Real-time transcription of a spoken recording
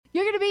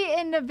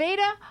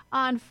Veda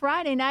on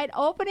Friday night,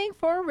 opening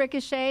for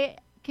Ricochet.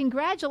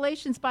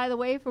 Congratulations, by the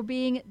way, for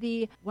being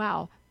the,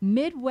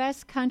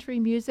 Midwest Country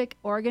Music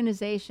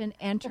Organization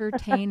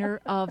Entertainer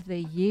of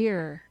the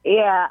Year.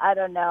 Yeah, I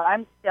don't know.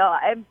 I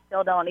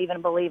still don't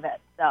even believe it.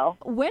 So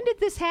when did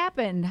this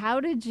happen? How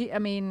did you,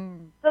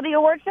 So the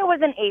award show was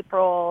in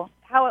April.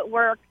 How it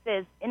works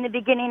is in the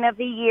beginning of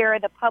the year,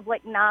 the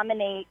public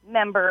nominate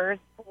members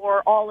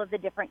for all of the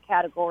different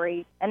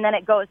categories. And then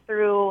it goes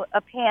through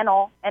a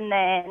panel, and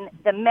then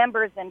the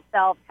members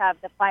themselves have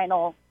the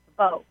final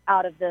vote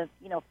out of the,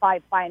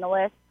 5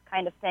 finalists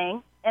kind of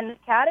thing. And the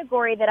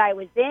category that I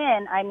was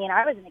in, I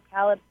was in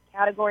a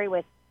category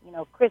with,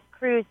 Chris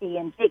Cruzy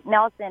and Jake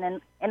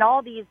Nelson and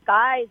all these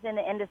guys in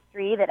the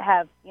industry that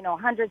have,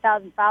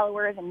 100,000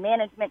 followers and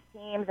management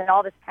teams and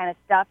all this kind of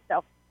stuff.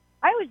 So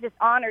I was just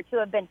honored to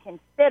have been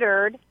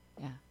considered,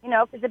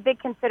 because a big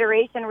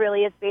consideration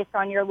really is based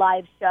on your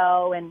live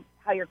show and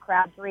how your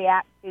crowds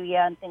react to you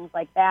and things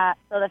like that.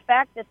 So the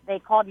fact that they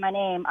called my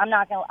name,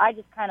 I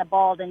just kind of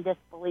bawled in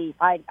disbelief.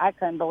 I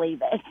couldn't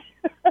believe it.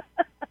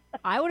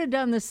 I would have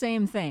done the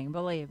same thing,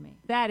 believe me.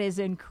 That is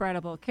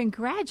incredible.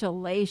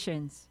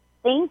 Congratulations.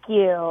 Thank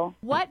you.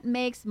 What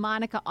makes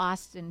Monica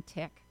Austin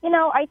tick?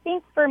 I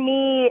think for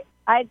me,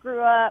 I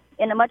grew up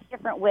in a much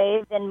different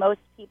way than most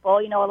people.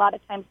 A lot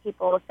of times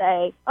people will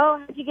say, oh,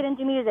 how did you get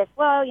into music?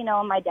 Well,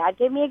 my dad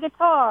gave me a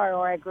guitar,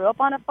 or I grew up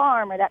on a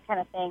farm, or that kind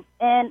of thing.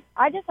 And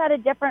I just had a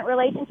different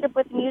relationship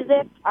with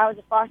music. I was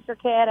a foster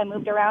kid. I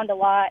moved around a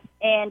lot.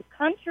 And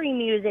country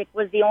music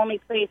was the only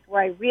place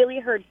where I really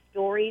heard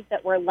stories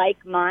that were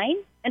like mine.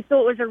 And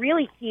so it was a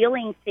really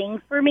healing thing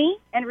for me.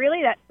 And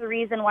really that's the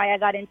reason why I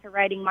got into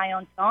writing my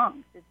own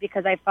songs, is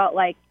because I felt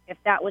like if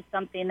that was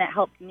something that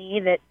helped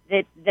me, that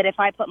if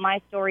I put my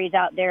stories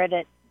out there,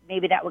 that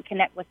maybe that would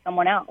connect with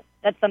someone else.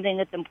 That's something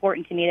that's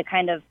important to me, to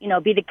kind of,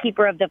 be the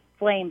keeper of the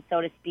flame,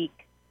 so to speak.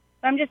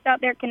 So I'm just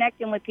out there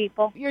connecting with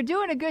people. You're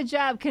doing a good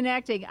job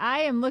connecting. I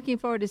am looking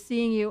forward to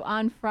seeing you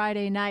on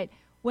Friday night.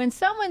 When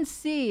someone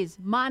sees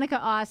Monica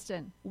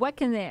Austin, what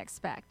can they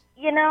expect?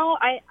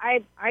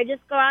 I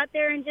just go out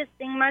there and just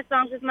sing my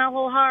songs with my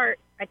whole heart.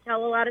 I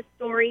tell a lot of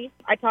stories.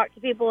 I talk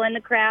to people in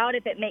the crowd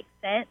if it makes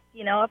sense.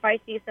 If I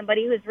see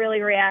somebody who's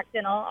really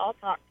reacting, I'll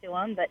talk to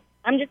them. But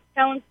I'm just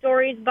telling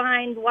stories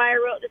behind why I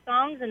wrote the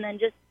songs and then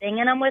just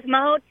singing them with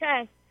my whole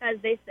chest, as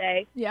they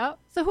say. Yeah.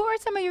 So who are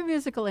some of your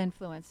musical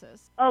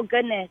influences? Oh,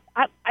 goodness.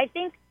 I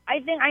think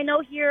I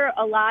know here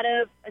a lot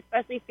of,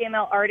 especially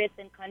female artists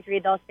in country,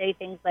 they'll say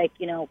things like,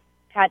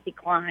 Patsy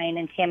Cline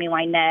and Tammy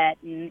Wynette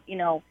and,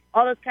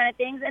 all those kind of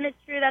things. And it's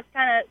true,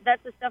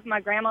 that's the stuff my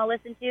grandma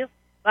listened to.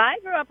 But I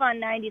grew up on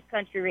 90s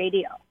country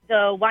radio.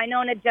 So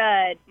Winona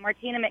Judd,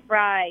 Martina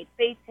McBride,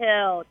 Faith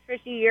Hill,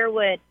 Trisha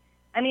Yearwood.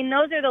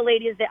 Those are the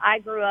ladies that I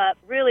grew up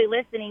really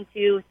listening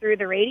to through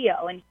the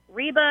radio. And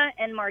Reba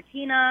and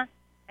Martina,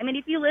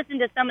 if you listen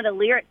to some of the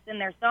lyrics in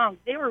their songs,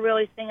 they were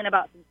really singing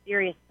about some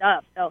serious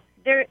stuff. So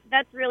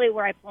that's really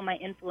where I pull my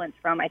influence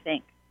from, I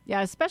think.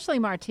 Yeah, especially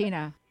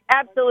Martina.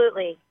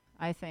 Absolutely.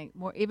 I think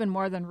even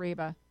more than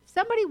Reba. If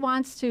somebody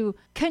wants to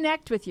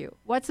connect with you,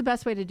 what's the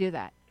best way to do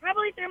that?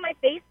 Probably through my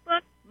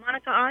Facebook,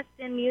 Monica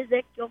Austin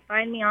Music. You'll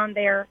find me on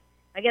there.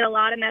 I get a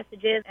lot of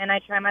messages, and I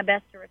try my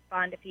best to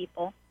respond to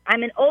people.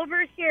 I'm an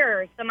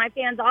oversharer, so my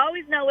fans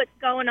always know what's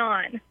going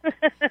on.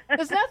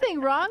 There's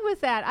nothing wrong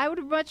with that. I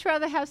would much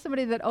rather have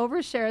somebody that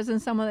overshares than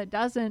someone that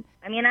doesn't.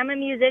 I'm a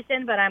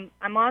musician, but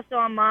I'm also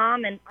a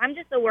mom, and I'm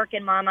just a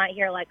working mom out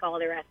here like all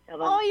the rest of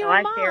them. Oh, you're so a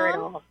I mom? share it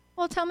all.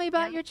 Well, tell me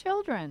about your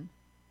children.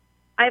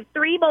 I have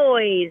 3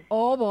 boys.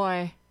 Oh,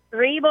 boy.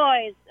 3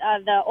 boys.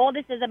 The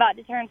oldest is about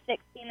to turn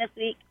 16 this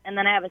week, and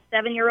then I have a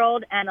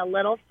 7-year-old and a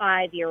little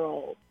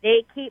 5-year-old.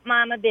 They keep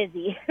Mama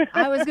busy.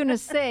 I was going to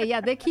say, yeah,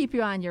 they keep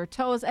you on your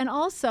toes. And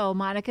also,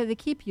 Monica, they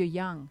keep you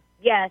young.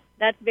 Yes,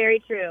 that's very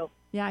true.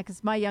 Yeah,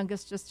 because my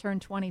youngest just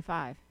turned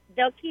 25.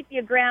 They'll keep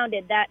you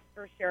grounded, that's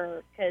for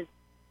sure, because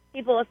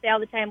people will say all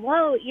the time,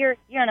 whoa, you're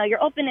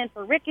opening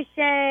for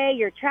Ricochet,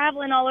 you're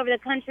traveling all over the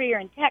country,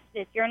 you're in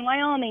Texas, you're in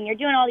Wyoming, you're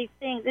doing all these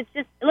things.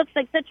 It looks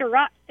like such a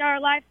rock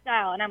star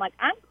lifestyle. And I'm like,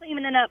 I'm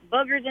cleaning up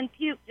boogers and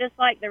puke just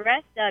like the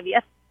rest of you.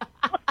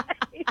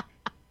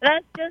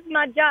 That's just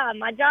my job.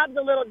 My job's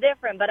a little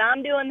different, but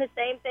I'm doing the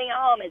same thing at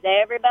home as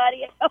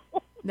everybody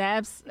else.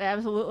 That's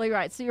absolutely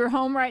right. So you're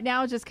home right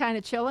now just kind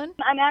of chilling?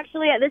 I'm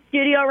actually at the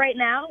studio right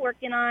now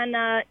working on,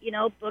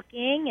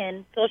 booking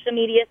and social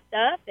media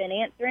stuff and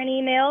answering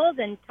emails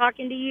and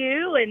talking to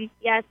you. And,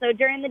 yeah, so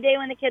during the day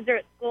when the kids are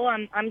at school,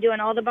 I'm doing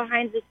all the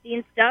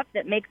behind-the-scenes stuff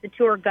that makes the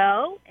tour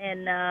go.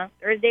 And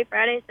Thursday,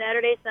 Friday,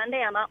 Saturday,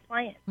 Sunday, I'm out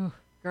playing. Ooh,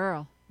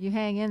 girl, you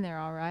hang in there,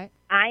 all right?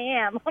 I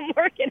am. I'm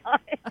working on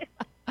it.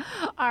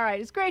 All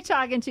right. It's great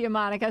talking to you,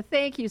 Monica.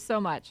 Thank you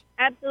so much.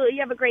 Absolutely.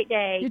 You have a great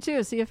day. You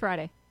too. See you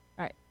Friday.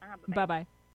 All right. Bye-bye. Bye-bye.